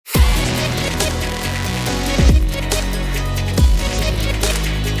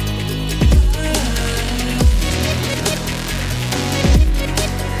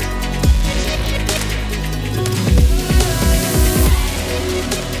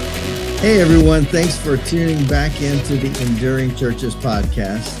Hey everyone, thanks for tuning back into the Enduring Churches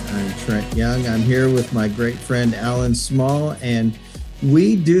podcast. I'm Trent Young. I'm here with my great friend Alan Small, and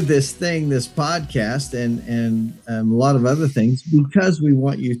we do this podcast, and a lot of other things because we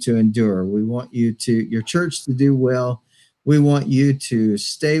want you to endure. We want your church to do well. We want you to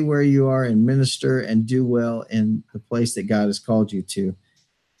stay where you are and minister and do well in the place that God has called you to.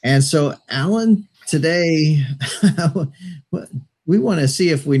 And so, Alan, today we want to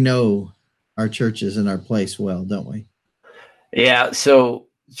see if we know our churches and our place well, don't we? Yeah. So,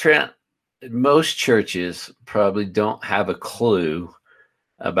 Trent, most churches probably don't have a clue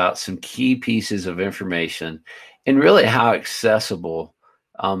about some key pieces of information and really how accessible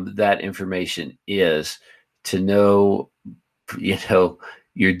that information is to know,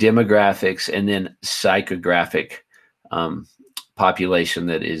 your demographics and then psychographic population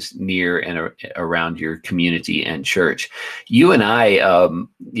that is near and around your community and church. You and I,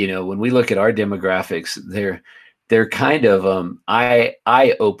 when we look at our demographics, they're kind of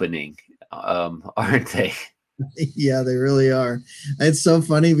eye-opening, aren't they? Yeah, they really are. It's so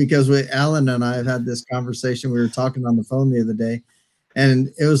funny because Alan and I have had this conversation. We were talking on the phone the other day, and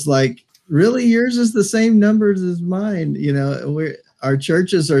it was like, really, yours is the same numbers as mine. Our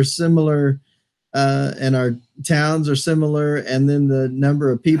churches are similar, and our towns are similar, and then the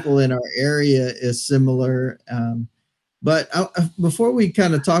number of people in our area is similar. But before we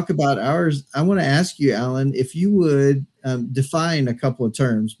kind of talk about ours, I want to ask you, Alan, if you would define a couple of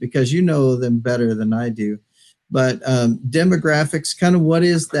terms, because you know them better than I do. But demographics, kind of what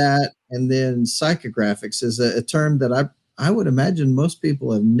is that? And then psychographics is a term that I would imagine most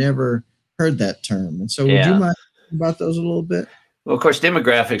people have never heard that term. And so would you mind about those a little bit? Well, of course,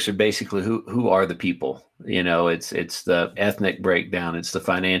 demographics are basically who are the people. It's the ethnic breakdown, it's the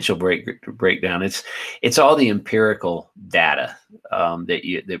financial breakdown, it's all the empirical data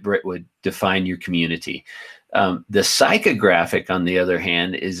that would define your community. The psychographic, on the other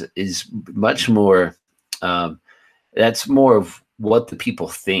hand, is much more. That's more of what the people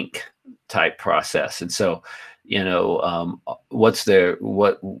think type process, and so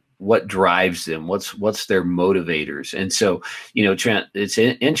what drives them, what's their motivators. And so, Trent, it's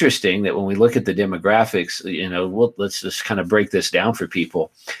interesting that when we look at the demographics, let's just kind of break this down for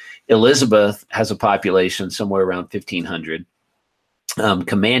people. Elizabeth has a population somewhere around 1,500.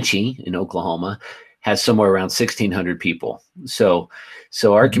 Comanche in Oklahoma has somewhere around 1,600 people. So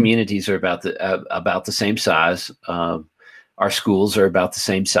our communities are about the same size. Our schools are about the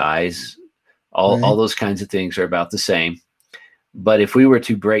same size. All those kinds of things are about the same. But if we were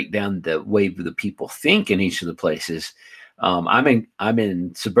to break down the way the people think in each of the places, I'm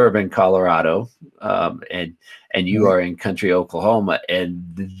in suburban Colorado, and you are in country Oklahoma, and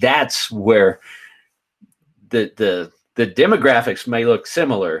that's where the demographics may look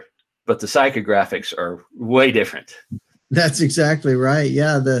similar, but the psychographics are way different. That's exactly right.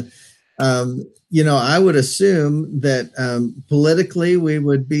 Yeah, I would assume that politically we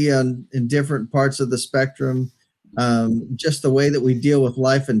would be in different parts of the spectrum. Just the way that we deal with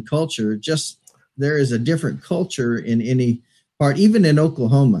life and culture, there is a different culture in any part, even in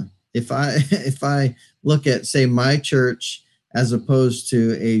Oklahoma. If I look at, say, my church as opposed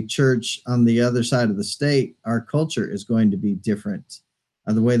to a church on the other side of the state, our culture is going to be different.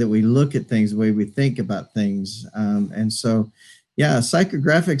 The way that we look at things, the way we think about things. And so, yeah,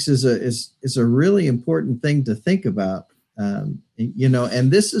 psychographics is a really important thing to think about. And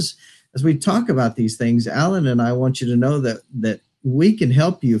this is, as we talk about these things, Alan and I want you to know that we can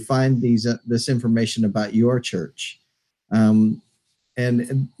help you find this information about your church. And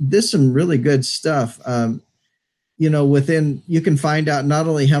this is some really good stuff. You can find out not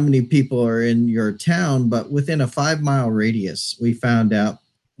only how many people are in your town, but within a 5-mile radius, we found out,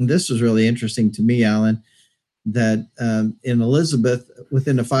 and this was really interesting to me, Alan, that in Elizabeth,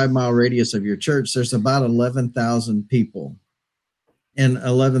 within a 5-mile radius of your church, there's about 11,000 people. And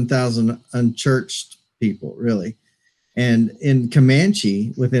 11,000 unchurched people, really. And in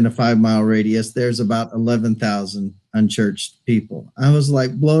Comanche, within a 5-mile radius, there's about 11,000 unchurched people. I was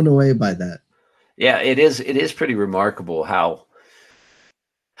like blown away by that. Yeah, it is pretty remarkable how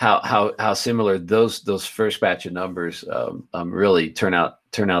similar those first batch of numbers really turn out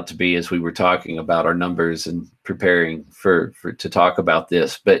to be, as we were talking about our numbers and preparing for to talk about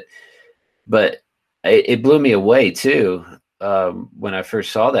this. But it blew me away too. When I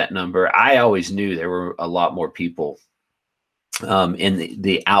first saw that number, I always knew there were a lot more people in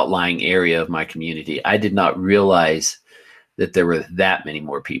the outlying area of my community. I did not realize that there were that many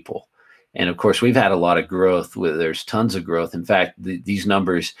more people. And of course, we've had a lot of growth. There's tons of growth. In fact, these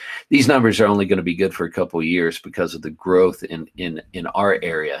numbers are only going to be good for a couple of years because of the growth in our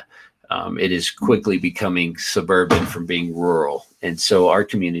area. It is quickly becoming suburban from being rural. And so our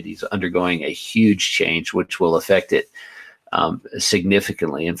community is undergoing a huge change, which will affect it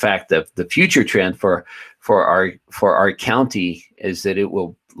significantly. In fact, the future trend for our county is that it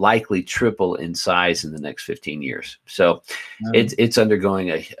will likely triple in size in the next 15 years. So it's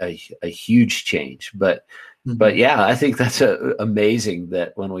undergoing a huge change. But yeah, I think that's amazing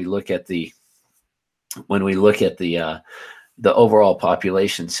that when we look at the overall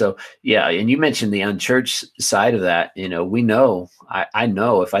population. So yeah, and you mentioned the unchurched side of that. We know, I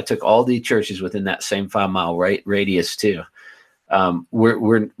know if I took all the churches within that same 5-mile radius too,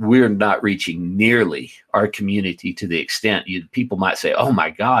 we're not reaching nearly our community to the extent people might say, oh my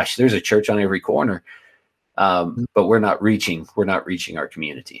gosh, there's a church on every corner. But we're not reaching our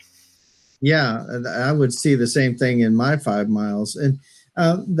community. Yeah, I would see the same thing in my 5 miles. And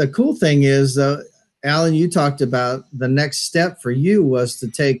the cool thing is, Alan, you talked about the next step for you was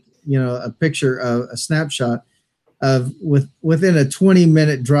to take, a picture of a snapshot of within a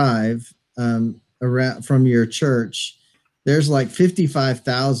 20-minute drive around from your church. There's like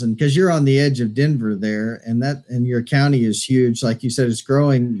 55,000 because you're on the edge of Denver there, and your county is huge. Like you said, it's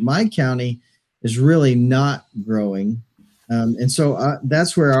growing. My county is really not growing. And so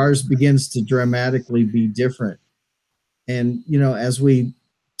that's where ours begins to dramatically be different. And, as we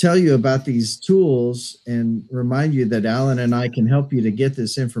tell you about these tools and remind you that Alan and I can help you to get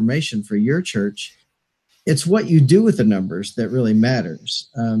this information for your church, it's what you do with the numbers that really matters,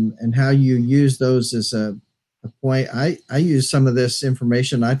 and how you use those as a point. I use some of this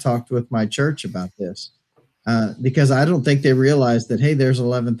information. I talked with my church about this because I don't think they realize that, hey, there's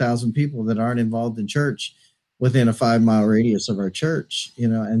 11,000 people that aren't involved in church within a 5-mile radius of our church,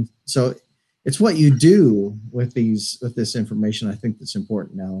 and so it's what you do with this information. I think that's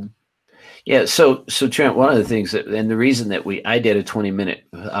important, Alan. Yeah. So Trent, one of the things and the reason that I did a 20-minute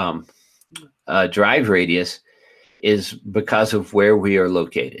drive radius is because of where we are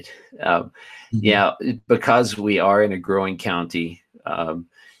located. Yeah, because we are in a growing county.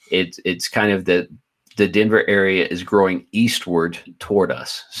 It's kind of the Denver area is growing eastward toward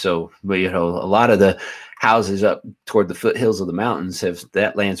us. So, a lot of the houses up toward the foothills of the mountains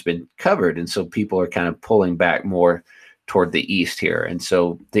that land's been covered. And so people are kind of pulling back more toward the east here. And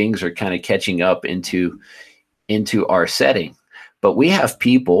so things are kind of catching up into our setting. But we have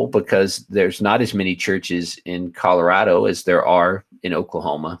people, because there's not as many churches in Colorado as there are in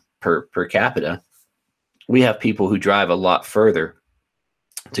Oklahoma per capita. We have people who drive a lot further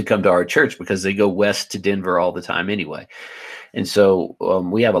to come to our church because they go west to Denver all the time anyway. And so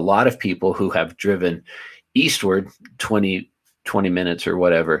we have a lot of people who have driven eastward 20 minutes or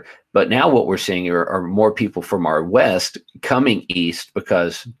whatever. But now what we're seeing are more people from our west coming east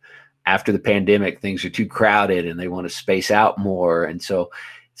because after the pandemic, things are too crowded and they want to space out more. And so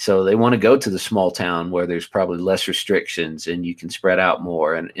they want to go to the small town where there's probably less restrictions and you can spread out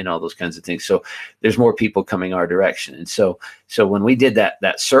more and all those kinds of things. So there's more people coming our direction. And so when we did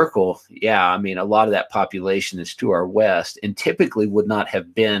that circle, yeah, I mean, a lot of that population is to our west and typically would not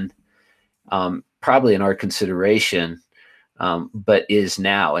have been probably in our consideration, but is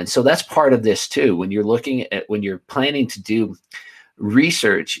now. And so that's part of this too. When you're planning to do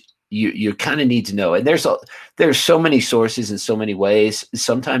research, you kind of need to know. And there's so many sources in so many ways.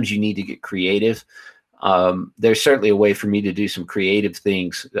 Sometimes you need to get creative. There's certainly a way for me to do some creative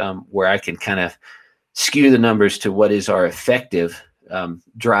things where I can kind of skew the numbers to what is our effective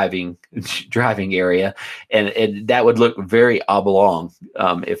driving area, and that would look very oblong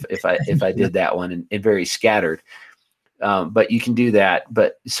if I did that one and very scattered. But you can do that.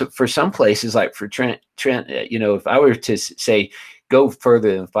 But so for some places, like for Trent, if I were to say go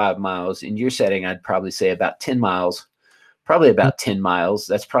further than 5 miles in your setting, I'd probably say about 10 miles. Probably about 10 miles.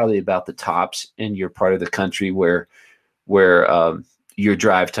 That's probably about the tops in your part of the country where your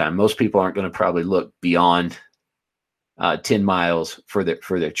drive time. Most people aren't going to probably look beyond 10 miles for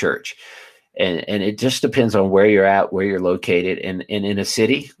their church. And it just depends on where you're at, where you're located. And in a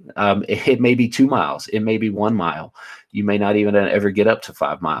city, it may be 2 miles. It may be 1 mile. You may not even ever get up to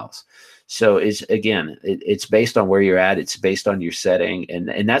 5 miles. So it's based on where you're at. It's based on your setting.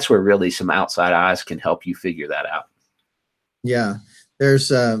 And that's where really some outside eyes can help you figure that out. Yeah. There's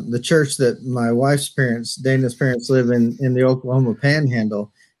the church that my wife's parents, Dana's parents, live in the Oklahoma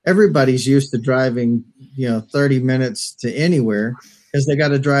Panhandle. Everybody's used to driving, 30 minutes to anywhere because they got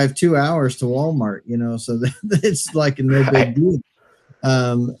to drive 2 hours to Walmart, so it's like a no big deal.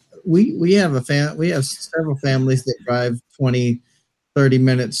 We have several families that drive 20, 30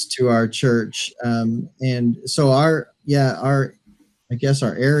 minutes to our church. And so our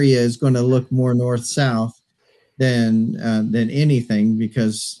area is going to look more north-south than anything,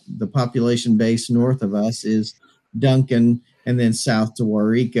 because the population base north of us is Duncan, and then south to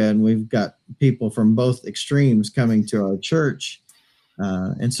Waurika, and we've got people from both extremes coming to our church.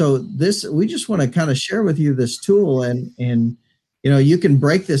 And so this, we just want to kind of share with you this tool, and you can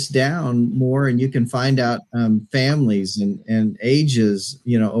break this down more, and you can find out families and ages,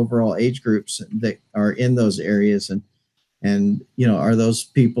 overall age groups that are in those areas, and are those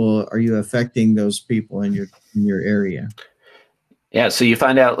people, are you affecting those people in your area? Yeah, so you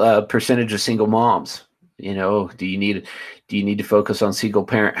find out percentage of single moms. Do you need to focus on single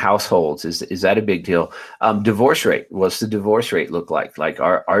parent households? Is that a big deal? Divorce rate. What's the divorce rate look like? Like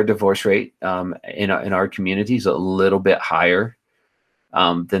our divorce rate in our community is a little bit higher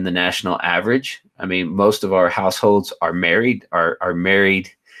than the national average. I mean, most of our households are married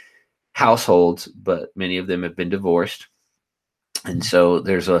households, but many of them have been divorced, and so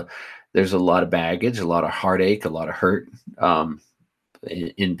there's a lot of baggage, a lot of heartache, a lot of hurt.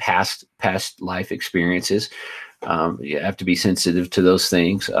 In past life experiences. You have to be sensitive to those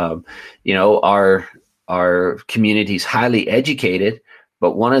things. Our community is highly educated,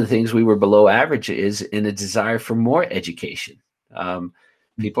 but one of the things we were below average is in a desire for more education.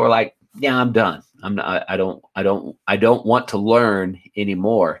 People are like, yeah, I'm done. I don't want to learn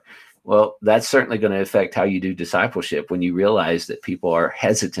anymore. Well, that's certainly going to affect how you do discipleship when you realize that people are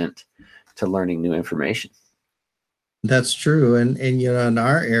hesitant to learning new information. That's true. And in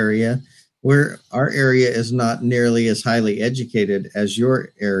our area, where our area is not nearly as highly educated as your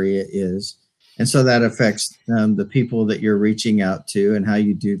area is. And so that affects the people that you're reaching out to and how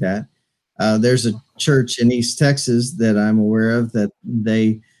you do that. There's a church in East Texas that I'm aware of that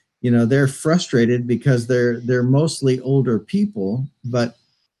they're frustrated because they're mostly older people, but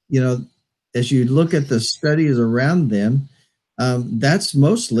as you look at the studies around them, that's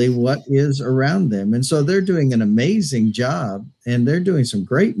mostly what is around them. And so they're doing an amazing job, and they're doing some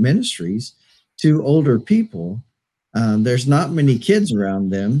great ministries to older people. There's not many kids around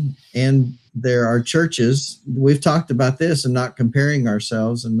them, and there are churches. We've talked about this and not comparing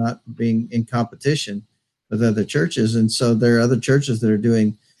ourselves and not being in competition with other churches. And so there are other churches that are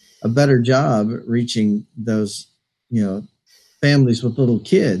doing a better job at reaching those, families with little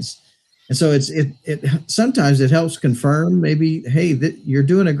kids. And so it sometimes it helps confirm maybe, hey, you're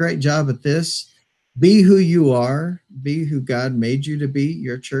doing a great job at this. Be who you are. Be who God made you to be.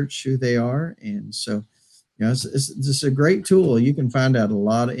 Your church, who they are. And so, it's a great tool. You can find out a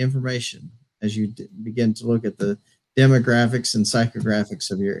lot of information as you begin to look at the demographics and psychographics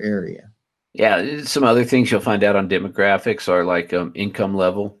of your area. Yeah, some other things you'll find out on demographics are like income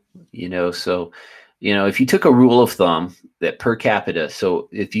level. So if you took a rule of thumb that per capita, so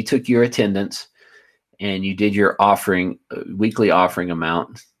if you took your attendance and you did your offering, weekly offering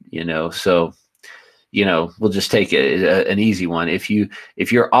amount, so, we'll just take an easy one. If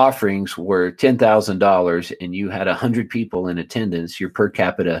your offerings were $10,000 and you had 100 people in attendance, your per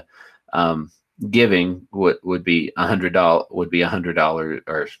capita giving would be $100,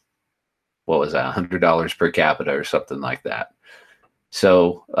 or what was that? $100 per capita or something like that.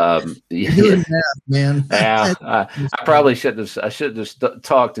 So, doing math, man. Yeah, I probably shouldn't have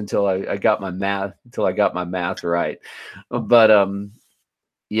talked until I got my math right. But,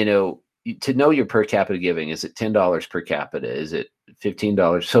 to know your per capita giving, is it $10 per capita? Is it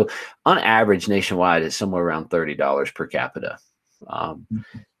 $15? So on average nationwide, it's somewhere around $30 per capita. Are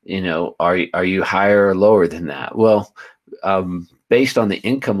you higher or lower than that? Well, based on the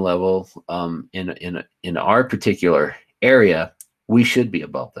income level, in our particular area, we should be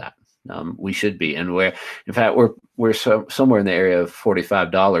above that. We should be, and in fact, we're somewhere in the area of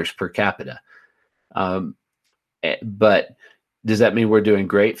 $45 per capita. But does that mean we're doing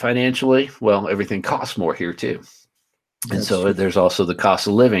great financially? Well, everything costs more here too. And so true. There's also the cost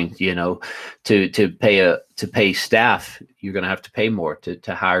of living, to pay staff, you're going to have to pay more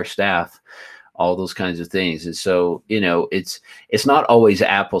to hire staff, all those kinds of things. And so, it's not always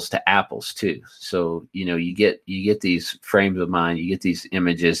apples to apples too. So, you get these frames of mind, you get these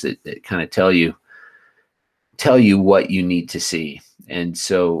images that kind of tell you what you need to see. And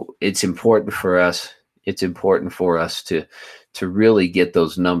so it's important for us to really get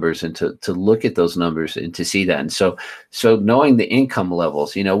those numbers and to look at those numbers and to see that. And so knowing the income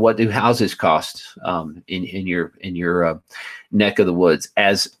levels, what do houses cost in your neck of the woods?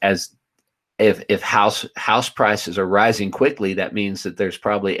 As if house prices are rising quickly, that means that there's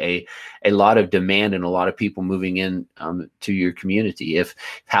probably a lot of demand and a lot of people moving in to your community. If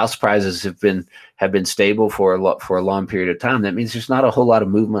house prices have been stable for a long period of time, that means there's not a whole lot of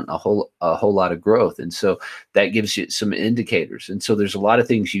movement, a whole lot of growth. And so that gives you some indicators. And so there's a lot of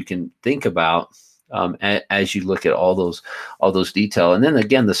things you can think about as you look at all those detail. And then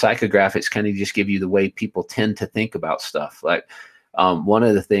again, the psychographics kind of just give you the way people tend to think about stuff. Like one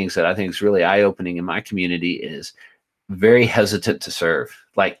of the things that I think is really eye-opening in my community is very hesitant to serve,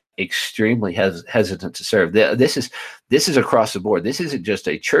 like extremely hesitant to serve. This is across the board. This isn't just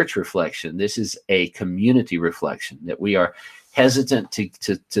a church reflection. This is a community reflection that we are hesitant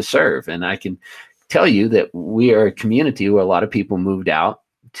to serve. And I can tell you that we are a community where a lot of people moved out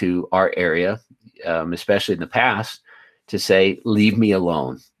to our area, especially in the past, to say, leave me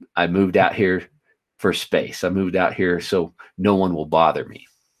alone. I moved out here for space. I moved out here so no one will bother me.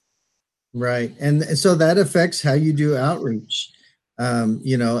 Right. And so that affects how you do outreach.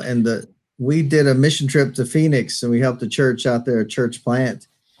 We did a mission trip to Phoenix, and we helped a church out there, a church plant,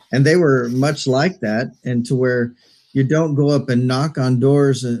 and they were much like that, and to where you don't go up and knock on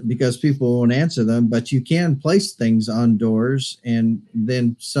doors because people won't answer them, but you can place things on doors. And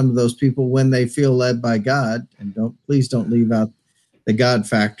then some of those people, when they feel led by God, and please don't leave out the God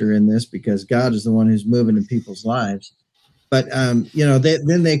factor in this, because God is the one who's moving in people's lives. But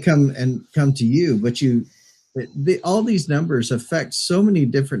then they come to you, but all these numbers affect so many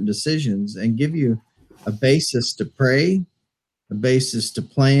different decisions and give you a basis to pray, a basis to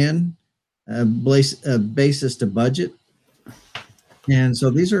plan, a basis to budget. And so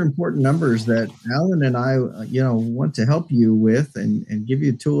these are important numbers that Alan and I, want to help you with and give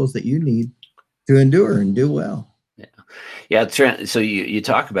you tools that you need to endure and do well. Yeah, Trent, so you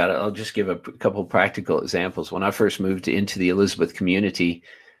talk about it. I'll just give a couple practical examples. When I first moved into the Elizabeth community,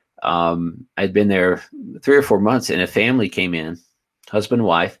 I'd been there 3 or 4 months, and a family came in, husband and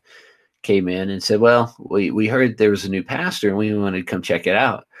wife, came in and said, well, we heard there was a new pastor and we wanted to come check it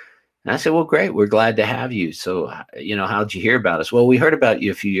out. And I said, well, great, we're glad to have you. So, how'd you hear about us? Well, we heard about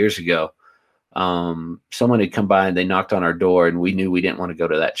you a few years ago. Someone had come by and they knocked on our door, and we knew we didn't want to go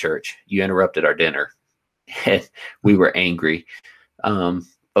to that church. You interrupted our dinner. And we were angry.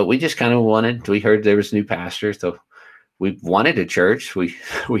 But we just kind of we heard there was a new pastor. So we wanted a church.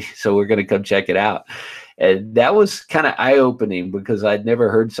 So we're going to come check it out. And that was kind of eye-opening, because I'd never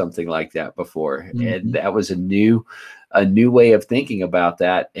heard something like that before. Mm-hmm. And that was a new way of thinking about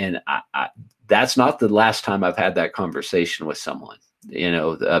that. And that's not the last time I've had that conversation with someone.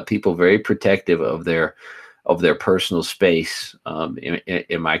 People very protective of their personal space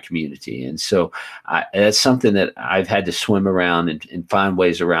in my community. And so that's something that I've had to swim around and find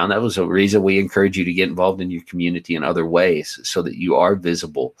ways around. That was a reason we encourage you to get involved in your community in other ways, so that you are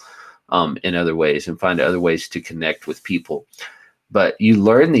visible in other ways and find other ways to connect with people. But you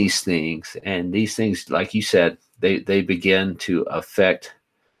learn these things, and these things, like you said, they begin to affect,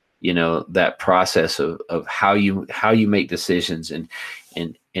 that process of how you make decisions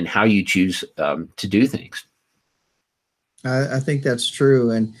and how you choose to do things. I think that's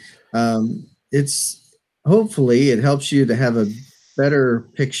true. And hopefully it helps you to have a better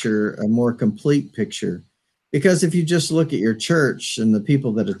picture, a more complete picture. Because if you just look at your church and the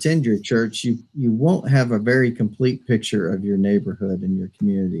people that attend your church, you won't have a very complete picture of your neighborhood and your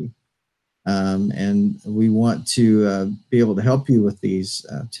community. And we want to be able to help you with these,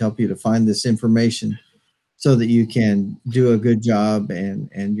 to help you to find this information, so that you can do a good job and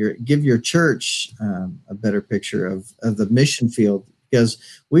give your church a better picture of the mission field, because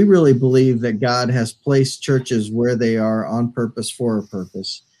we really believe that God has placed churches where they are on purpose for a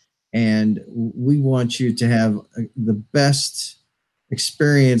purpose. And we want you to have the best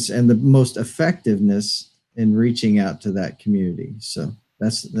experience and the most effectiveness in reaching out to that community. So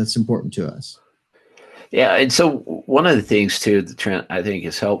that's important to us. Yeah. And so one of the things too, that Trent, I think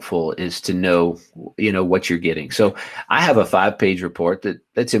is helpful, is to know, what you're getting. So I have a 5-page report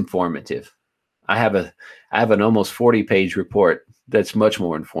that's informative. I have an almost 40-page report that's much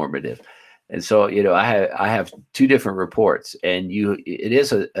more informative. And so, I have 2 different reports, and it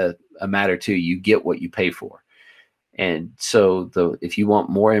is a matter too, you get what you pay for. And so if you want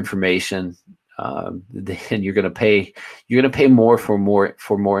more information, then you're going to pay more for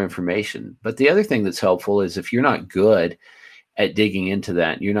more information. But the other thing that's helpful is, if you're not good at digging into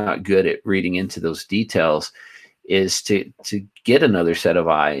that, you're not good at reading into those details, is to get another set of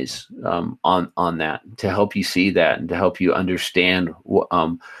eyes on that, to help you see that and to help you understand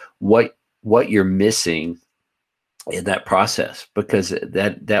what you're missing in that process, because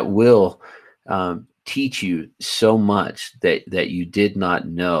that will teach you so much that you did not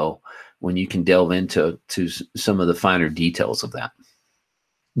know, when you can delve into some of the finer details of that.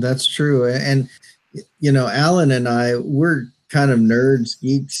 That's true. And, Alan and I, we're kind of nerds,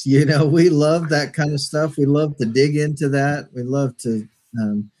 geeks, we love that kind of stuff. We love to dig into that. We love to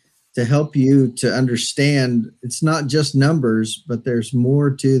to help you to understand it's not just numbers, but there's more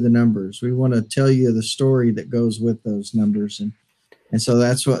to the numbers. We want to tell you the story that goes with those numbers. And so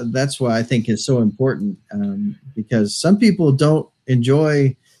that's why I think is so important, because some people don't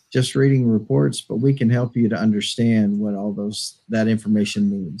enjoy just reading reports, but we can help you to understand what all that information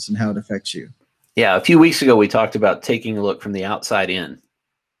means and how it affects you. Yeah, a few weeks ago we talked about taking a look from the outside in.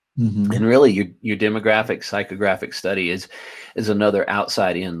 Mm-hmm. And really your demographic psychographic study is another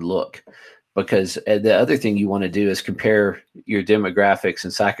outside in look, because the other thing you want to do is compare your demographics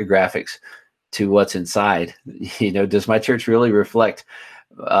and psychographics to what's inside. Does my church really reflect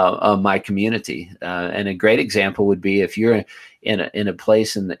my community? And a great example would be if you're in a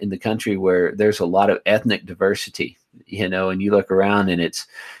place in the country where there's a lot of ethnic diversity, and you look around and it's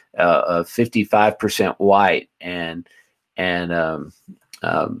 55% white and 30%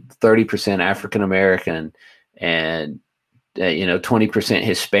 African American and 20%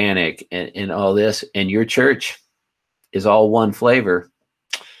 Hispanic and all this, and your church is all one flavor.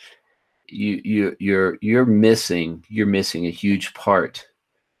 You're missing a huge part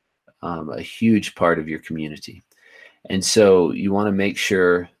of your community. And so you want to make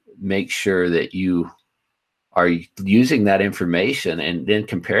sure that you are using that information and then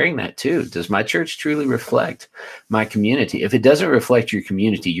comparing that to, does my church truly reflect my community? If it doesn't reflect your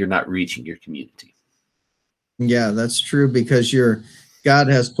community, you're not reaching your community. Yeah, that's true, because God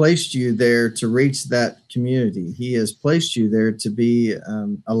has placed you there to reach that community. He has placed you there to be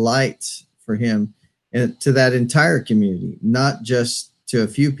a light for him and to that entire community, not just to a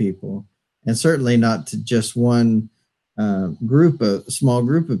few people, and certainly not to just one small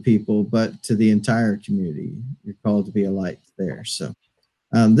group of people, but to the entire community. You're called to be a light there. So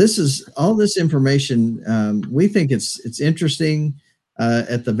this is all this information. We think it's interesting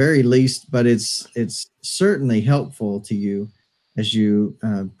at the very least, but it's certainly helpful to you as you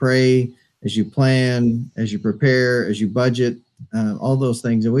pray, as you plan, as you prepare, as you budget, all those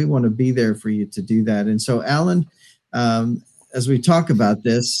things. And we want to be there for you to do that. And so, Alan, as we talk about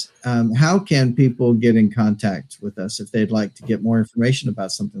this, how can people get in contact with us if they'd like to get more information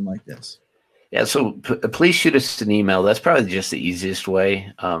about something like this? Yeah, so please shoot us an email. That's probably just the easiest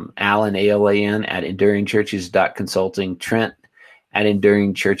way. Alan, ALAN, at enduringchurches.consulting, Trent at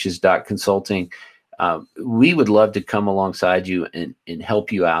enduringchurches.consulting. We would love to come alongside you and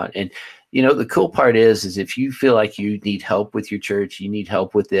help you out. And, the cool part is if you feel like you need help with your church, you need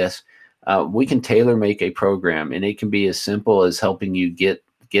help with this, we can tailor make a program, and it can be as simple as helping you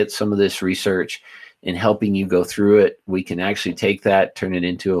get some of this research and helping you go through it. We can actually take that, turn it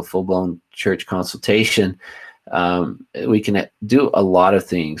into a full-blown church consultation. We can do a lot of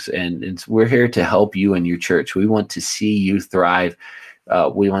things, and we're here to help you and your church. We want to see you thrive.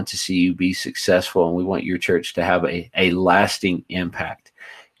 We want to see you be successful, and we want your church to have a lasting impact.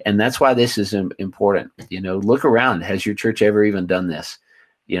 And that's why this is important. Look around. Has your church ever even done this?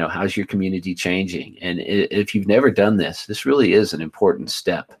 How's your community changing? And if you've never done this, this really is an important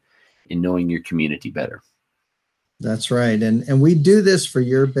step in knowing your community better. That's right. And we do this for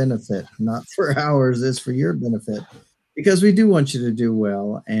your benefit, not for ours. It's for your benefit, because we do want you to do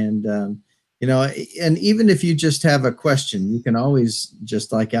well. And, and even if you just have a question, you can always,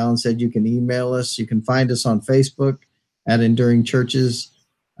 just like Alan said, you can email us. You can find us on Facebook at Enduring Churches.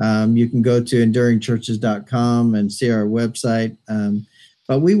 You can go to enduringchurches.com and see our website.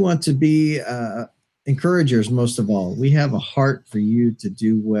 But we want to be encouragers most of all. We have a heart for you to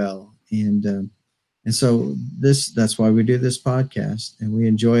do well. And so that's why we do this podcast, and we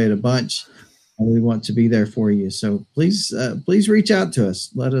enjoy it a bunch, and we want to be there for you. So please reach out to us.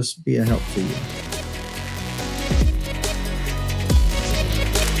 Let us be a help to you.